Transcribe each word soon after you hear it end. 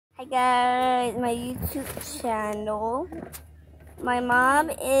Hi guys, my YouTube channel. My mom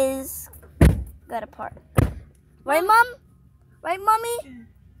is got a park. Right, mom? Right, mommy?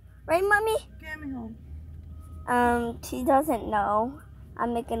 Right, mommy? Get me home. She doesn't know.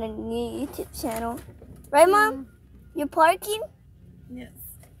 I'm making a new YouTube channel. Right, mom? You're parking? Yes.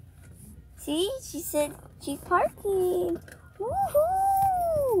 See, she said she's parking.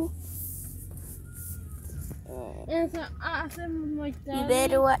 Woohoo! It's awesome like that. You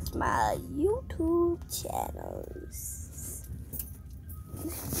better watch my YouTube channels.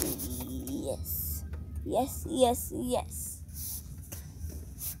 Yes. Yes, yes, yes.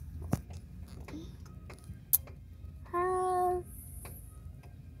 Have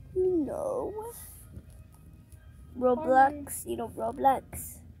you know Roblox? You know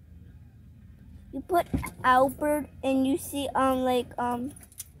Roblox? You put Albert and you see like a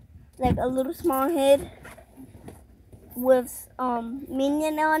little small head with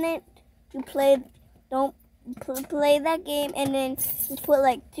minion on it. You don't play that game, and then you put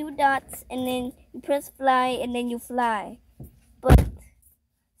like 2 dots, and then you press fly, and then you fly. But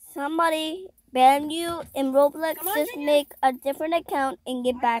somebody banned you in Roblox. Just make a different account and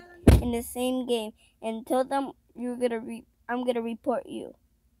get back in the same game, and tell them I'm gonna report you.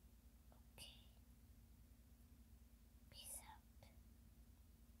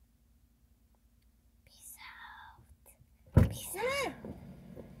 Peace out.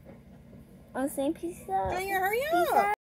 I'm saying peace out. Can you hurry Peace up? out.